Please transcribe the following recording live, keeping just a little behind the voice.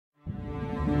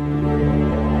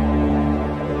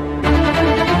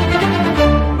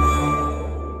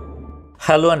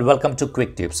Hello and welcome to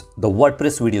Quick Tips, the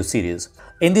WordPress video series.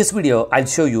 In this video, I'll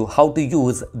show you how to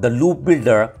use the loop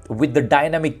builder with the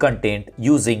dynamic content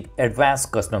using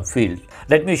advanced custom field.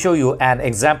 Let me show you an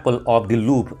example of the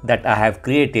loop that I have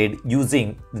created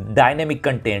using the dynamic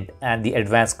content and the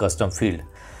advanced custom field.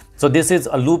 So this is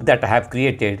a loop that I have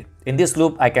created. In this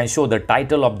loop, I can show the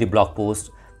title of the blog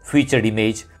post, featured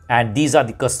image, and these are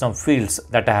the custom fields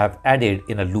that I have added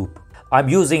in a loop. I'm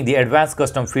using the Advanced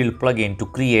Custom Field plugin to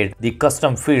create the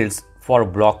custom fields for a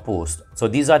blog post. So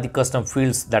these are the custom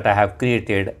fields that I have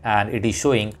created and it is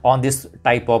showing on this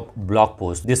type of blog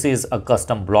post. This is a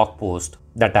custom blog post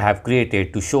that I have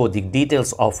created to show the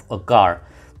details of a car.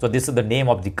 So this is the name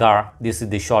of the car, this is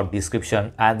the short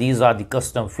description, and these are the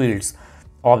custom fields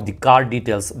of the car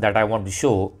details that I want to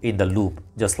show in the loop,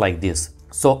 just like this.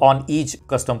 So on each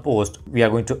custom post, we are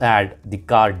going to add the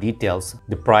car details,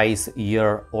 the price,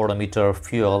 year, odometer,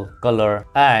 fuel, color,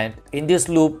 and in this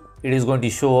loop, it is going to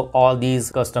show all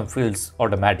these custom fields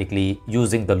automatically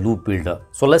using the loop builder.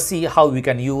 So let's see how we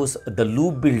can use the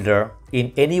loop builder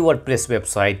in any WordPress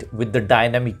website with the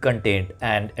dynamic content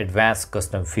and advanced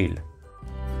custom field.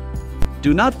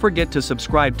 Do not forget to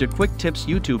subscribe to Quick Tips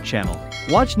YouTube channel.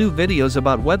 Watch new videos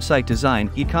about website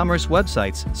design, e-commerce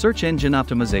websites, search engine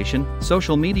optimization,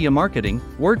 social media marketing,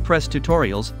 WordPress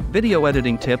tutorials, video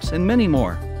editing tips, and many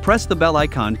more. Press the bell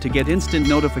icon to get instant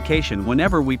notification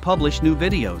whenever we publish new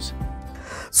videos.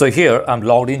 So here I'm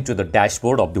logged into the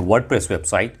dashboard of the WordPress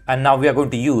website, and now we are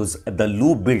going to use the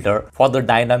loop builder for the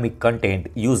dynamic content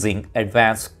using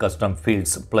Advanced Custom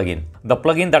Fields plugin. The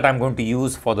plugin that I'm going to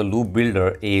use for the loop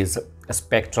builder is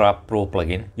Spectra Pro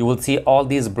Plugin. You will see all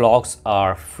these blocks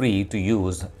are free to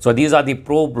use. So these are the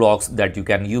pro blocks that you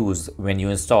can use when you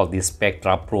install the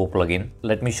Spectra Pro plugin.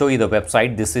 Let me show you the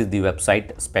website. This is the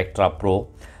website Spectra Pro.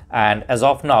 And as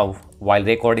of now, while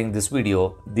recording this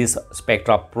video, this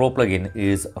Spectra Pro plugin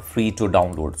is free to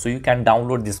download. So you can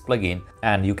download this plugin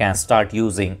and you can start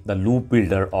using the loop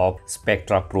builder of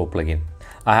Spectra Pro plugin.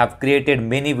 I have created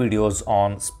many videos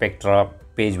on Spectra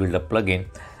Page Builder plugin.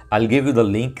 I'll give you the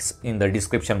links in the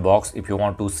description box if you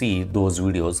want to see those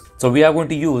videos. So we are going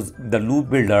to use the loop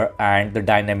builder and the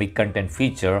dynamic content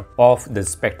feature of the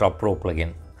Spectra Pro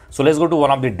plugin. So let's go to one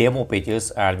of the demo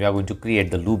pages and we are going to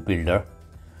create the loop builder.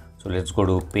 So let's go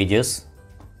to pages,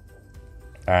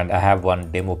 and I have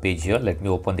one demo page here. Let me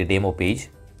open the demo page.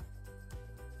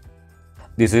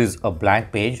 This is a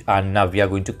blank page, and now we are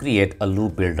going to create a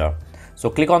loop builder.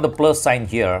 So click on the plus sign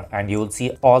here and you will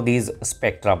see all these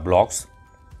Spectra blocks.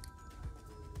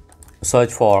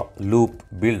 Search for loop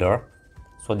builder.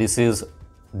 So this is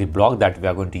the block that we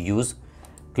are going to use.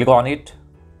 Click on it.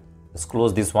 Let's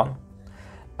close this one,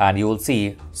 and you will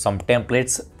see some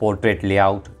templates: portrait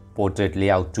layout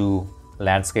 2,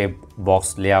 landscape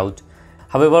box layout.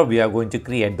 However, we are going to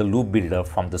create the loop builder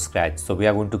from the scratch. So we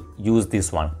are going to use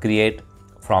this one, create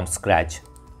from scratch.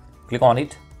 Click on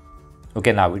it.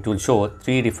 Okay, now it will show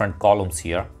 3 different columns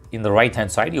here. In the right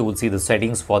hand side, you will see the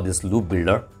settings for this loop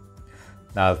builder.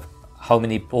 Now, how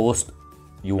many posts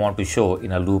you want to show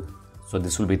in a loop. So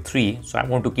this will be 3. So I'm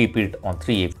going to keep it on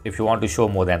 3. If you want to show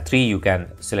more than 3, you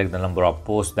can select the number of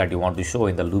posts that you want to show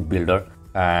in the loop builder.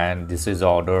 And this is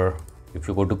order. If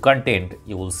you go to content,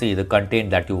 you will see the content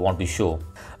that you want to show.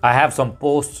 I have some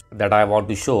posts that I want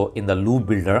to show in the loop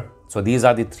builder. So these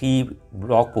are the 3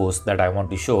 blog posts that I want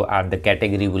to show, and the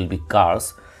category will be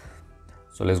cars.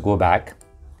 So let's go back,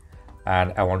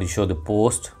 and I want to show the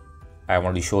post. I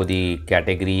want to show the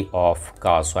category of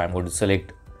cars. So I'm going to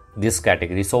select this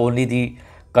category. So only the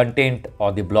content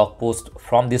or the blog post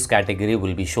from this category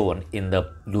will be shown in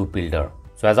the loop builder.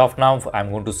 So as of now, I'm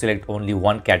going to select only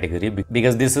one category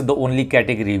because this is the only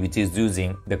category which is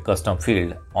using the custom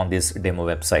field on this demo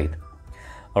website.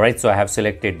 Alright, so I have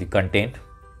selected the content.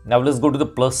 Now let's go to the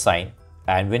plus sign,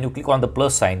 and when you click on the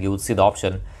plus sign, you will see the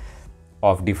option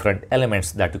of different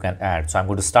elements that you can add. So I'm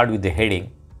going to start with the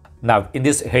heading. Now in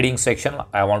this heading section,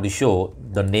 I want to show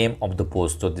the name of the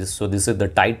post. So this is the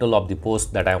title of the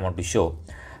post that I want to show.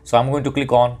 So I'm going to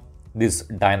click on this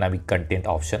dynamic content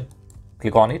option.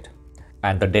 Click on it,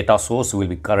 and the data source will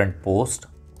be current post,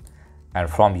 and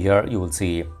from here you will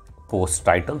see post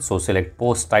title. So select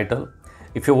post title.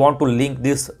 If you want to link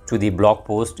this to the blog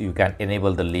post, you can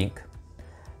enable the link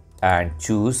and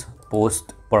choose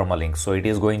post permalink. So it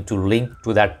is going to link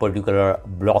to that particular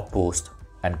blog post,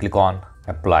 and click on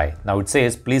apply. Now it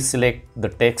says please select the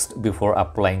text before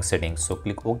applying settings. So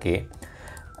click OK,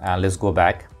 and let's go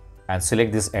back and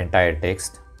select this entire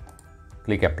text.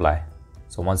 Click apply.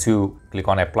 So once you click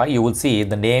on apply, you will see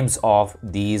the names of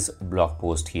these blog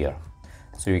posts here.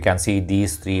 So you can see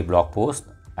these 3 blog posts,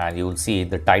 and you will see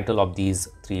the title of these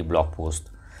 3 blog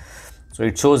posts. So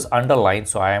it shows underline,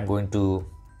 so I am going to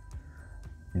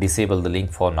disable the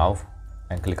link for now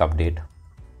and click update.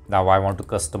 Now I want to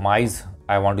customize,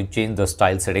 I want to change the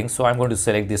style settings, so I'm going to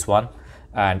select this one,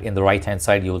 and in the right hand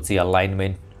side you will see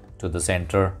alignment to the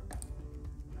center,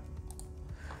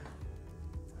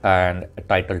 and a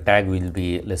title tag will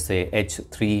be, let's say,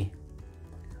 H3.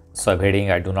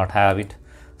 Subheading, I do not have it.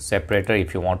 Separator,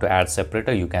 if you want to add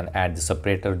separator, you can add the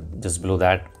separator just below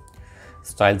that.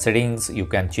 Style settings, you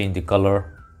can change the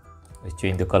color.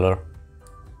 Change the color.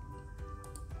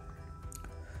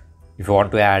 If you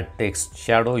want to add text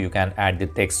shadow, you can add the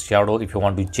text shadow. If you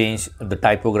want to change the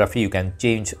typography, you can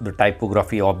change the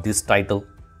typography of this title.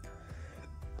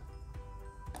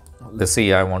 Let's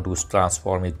say I want to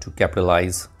transform it to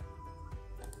capitalize.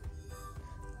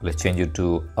 Let's change it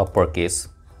to uppercase,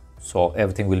 so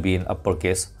everything will be in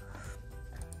uppercase.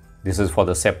 This is for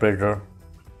the separator.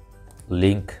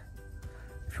 Link,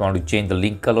 if you want to change the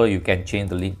link color, you can change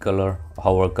the link color,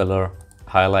 hover color,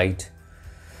 highlight.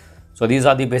 So these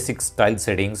are the basic style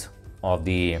settings of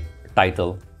the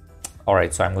title.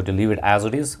 Alright, so I'm going to leave it as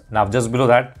it is. Now just below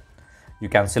that, you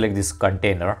can select this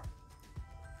container.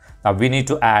 Now we need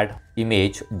to add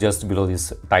image just below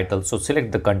this title. So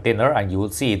select the container and you will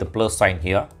see the plus sign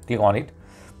here. Click on it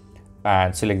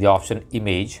and select the option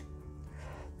image.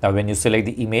 Now when you select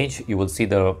the image, you will see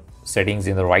the settings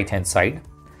in the right hand side,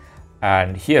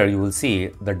 and here you will see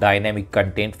the dynamic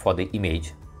content for the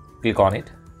image. Click on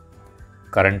it,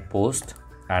 current post,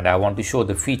 and I want to show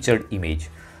the featured image.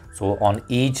 So on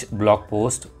each blog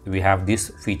post we have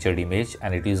this featured image,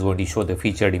 and it is going to show the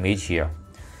featured image here.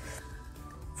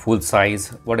 Full size,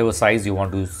 whatever size you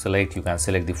want to select, you can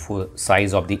select the full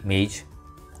size of the image.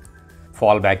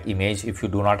 Fallback image, if you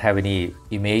do not have any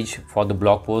image for the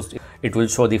blog post, it will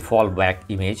show the fallback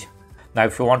image. Now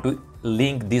if you want to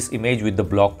link this image with the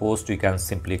blog post, you can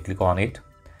simply click on it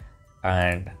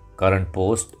and current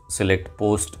post, select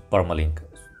post permalink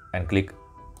and click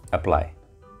apply,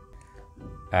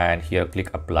 and here click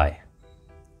apply.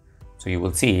 So you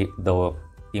will see the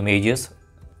images.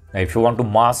 Now if you want to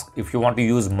mask, if you want to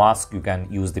use mask, you can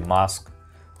use the mask.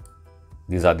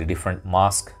 These are the different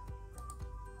masks.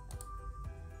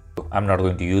 I'm not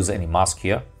going to use any mask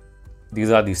here. These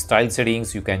are the style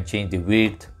settings. You can change the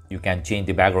width, you can change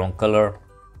the background color.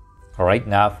 All right,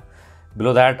 now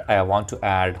below that I want to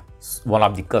add one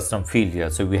of the custom field here.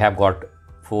 So we have got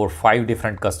 4 or 5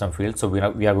 different custom fields, so we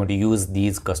are going to use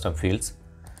these custom fields.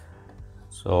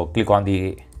 So click on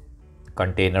the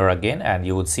container again and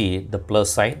you will see the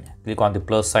plus sign. Click on the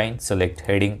plus sign, select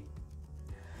heading,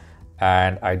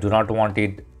 and I do not want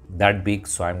it that big,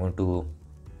 so I'm going to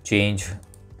change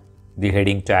the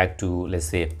heading tag to, let's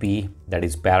say, P, that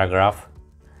is paragraph.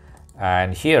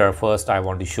 And here first I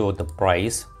want to show the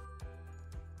price.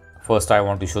 First I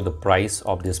want to show the price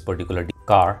of this particular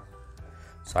car,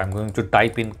 so I'm going to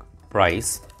type in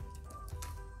price.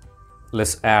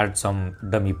 Let's add some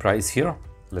dummy price here,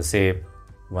 let's say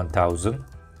 1000.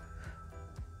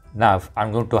 Now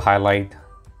I'm going to highlight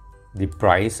the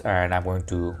price and I'm going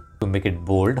to make it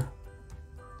bold.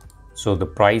 So the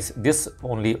price, this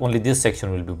only this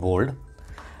section will be bold,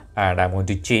 and I'm going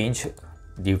to change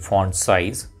the font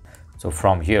size. So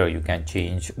from here you can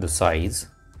change the size.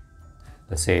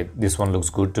 Let's say this one looks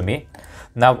good to me.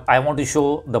 Now I want to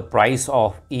show the price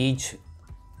of each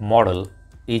model,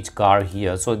 each car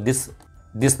here. So this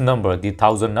number, the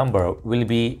 1000 number, will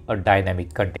be a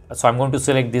dynamic content. So I'm going to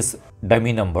select this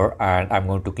dummy number and I'm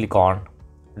going to click on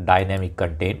dynamic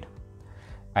content,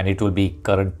 and it will be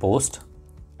current post.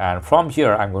 And from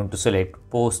here I'm going to select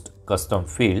post custom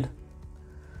field,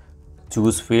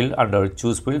 choose field. Under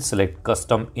choose field, select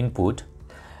custom input,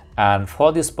 and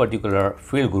for this particular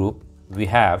field group we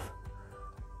have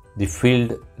the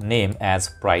field name as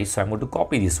price. So I'm going to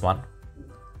copy this one,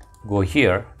 go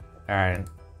here and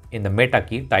in the meta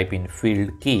key type in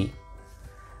field key.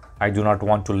 I do not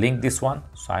want to link this one,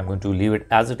 so I'm going to leave it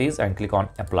as it is and click on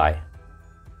apply.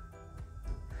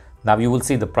 Now you will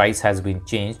see the price has been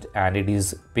changed and it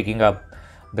is picking up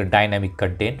the dynamic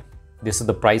content. This is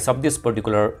the price of this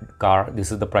particular car,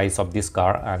 this is the price of this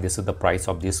car, and this is the price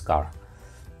of this car.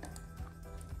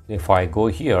 If I go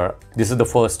here, this is the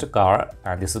first car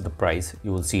and this is the price.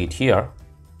 You will see it here.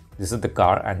 This is the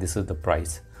car and this is the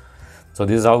price. So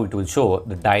this is how it will show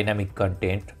the dynamic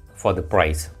content for the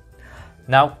price.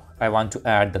 Now I want to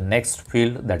add the next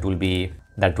field, that will be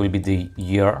the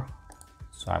year.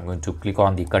 So I'm going to click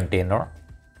on the container,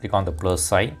 click on the plus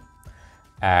sign,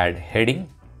 add heading,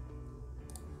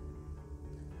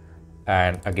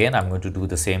 and again I'm going to do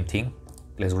the same thing.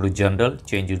 Let's go to general,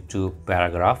 change it to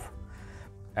paragraph,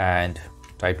 and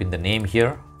type in the name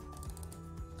here,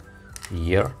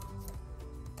 year,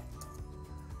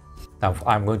 Now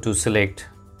I'm going to select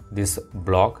this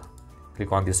block,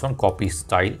 click on this one, copy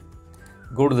style,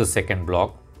 go to the second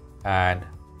block, and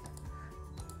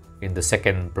in the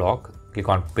second block click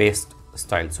on paste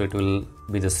style, so it will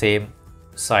be the same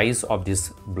size of this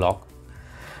block.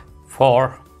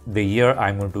 For the year,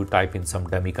 I'm going to type in some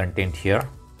dummy content here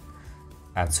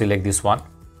and select this one.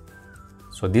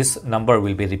 So this number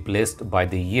will be replaced by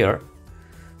the year.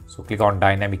 So click on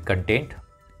dynamic content,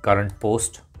 current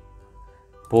post,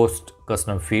 post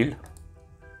custom field,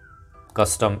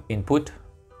 custom input,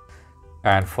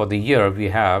 and for the year we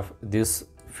have this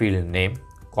field name.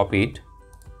 Copy it,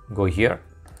 go here,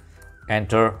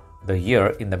 enter the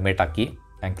year in the meta key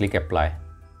and click apply.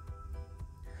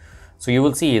 So you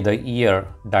will see the year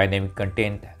dynamic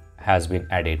content has been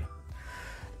added.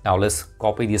 Now let's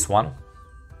copy this one.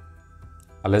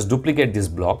 Let's duplicate this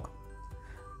block,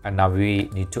 and now we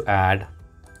need to add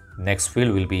next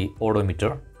field will be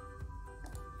odometer.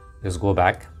 Let's go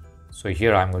back. So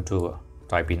here I'm going to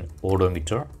type in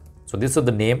odometer. So this is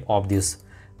the name of this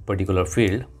particular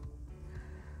field.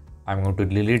 I'm going to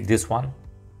delete this one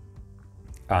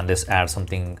and let's add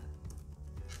something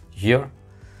here,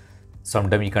 some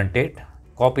dummy content.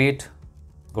 Copy it,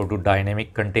 go to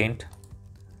dynamic content,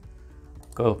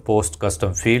 post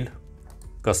custom field,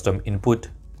 custom input,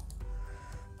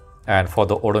 and for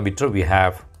the odometer we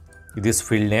have this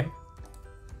field name.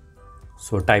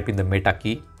 So type in the meta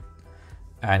key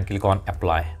and click on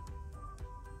apply.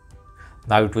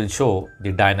 Now it will show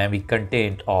the dynamic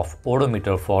content of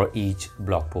odometer for each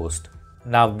blog post.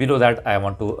 Now below that I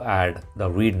want to add the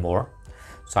read more.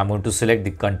 So I'm going to select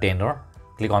the container,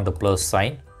 click on the plus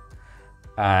sign,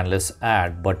 and let's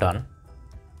add button.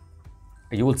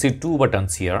 You will see two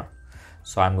buttons here.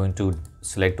 So I'm going to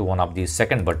select one of the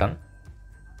second button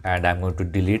and I'm going to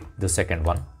delete the second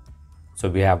one. So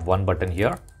we have one button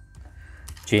here.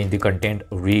 Change the content,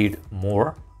 read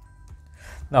more.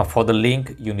 Now for the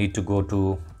link you need to go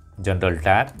to general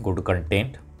tab, go to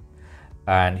content,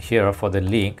 and here for the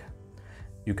link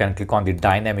you can click on the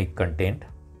dynamic content.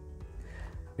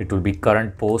 It will be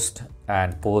current post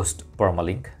and post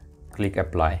permalink. Click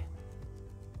apply.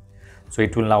 So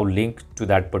it will now link to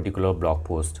that particular blog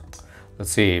post.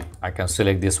 Let's see, I can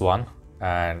select this one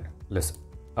and let's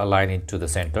align it to the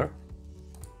center.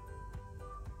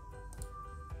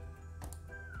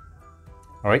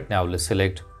 All right, now let's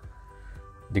select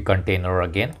the container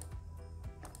again.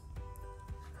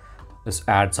 Let's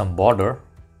add some border.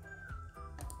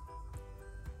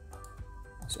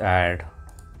 Let's add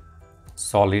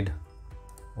solid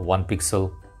 1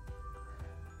 pixel,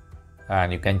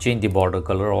 and you can change the border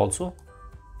color also.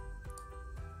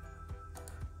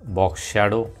 Box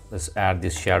shadow, let's add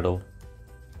this shadow.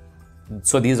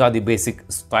 So these are the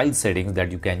basic style settings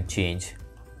that you can change.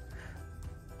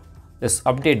 Let's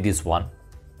update this one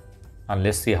and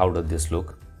let's see how does this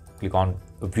look. Click on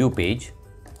view page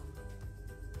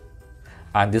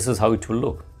and this is how it will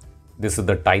look. This is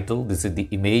the title, this is the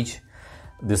image,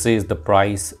 this is the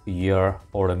price, year,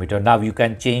 odometer. Now you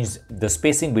can change the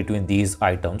spacing between these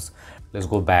items. Let's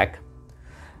go back,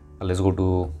 let's go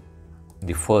to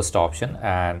the first option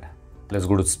and let's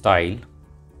go to style,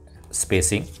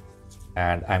 spacing,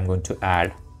 and I'm going to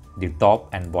add the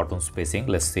top and bottom spacing.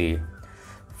 Let's say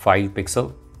 5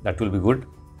 pixel, that will be good.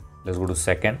 Let's go to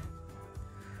second,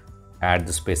 add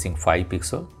the spacing 5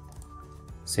 pixel,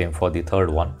 same for the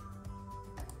third one.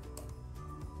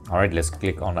 All right, let's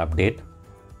click on update.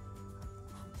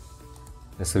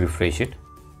 Let's refresh it.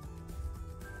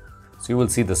 So you will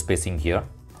see the spacing here.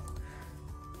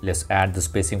 Let's add the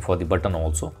spacing for the button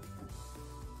also.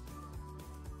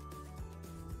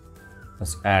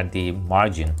 Let's add the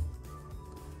margin,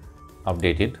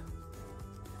 update it,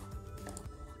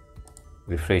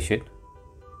 refresh it,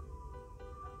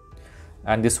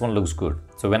 and this one looks good.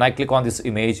 So when I click on this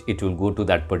image, it will go to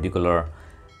that particular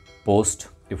post.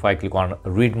 If I click on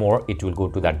read more, it will go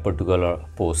to that particular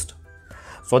post.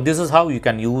 So this is how you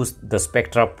can use the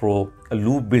Spectra Pro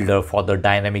Loop Builder for the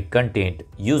dynamic content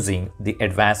using the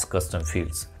advanced custom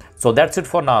fields. So that's it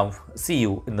for now. See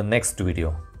you in the next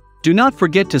video. Do not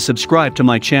forget to subscribe to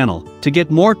my channel to get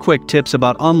more quick tips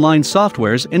about online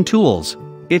softwares and tools.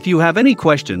 If you have any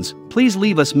questions, please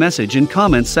leave us message in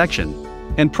comments section.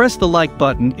 And press the like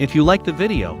button if you like the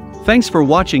video. Thanks for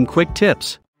watching Quick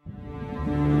Tips.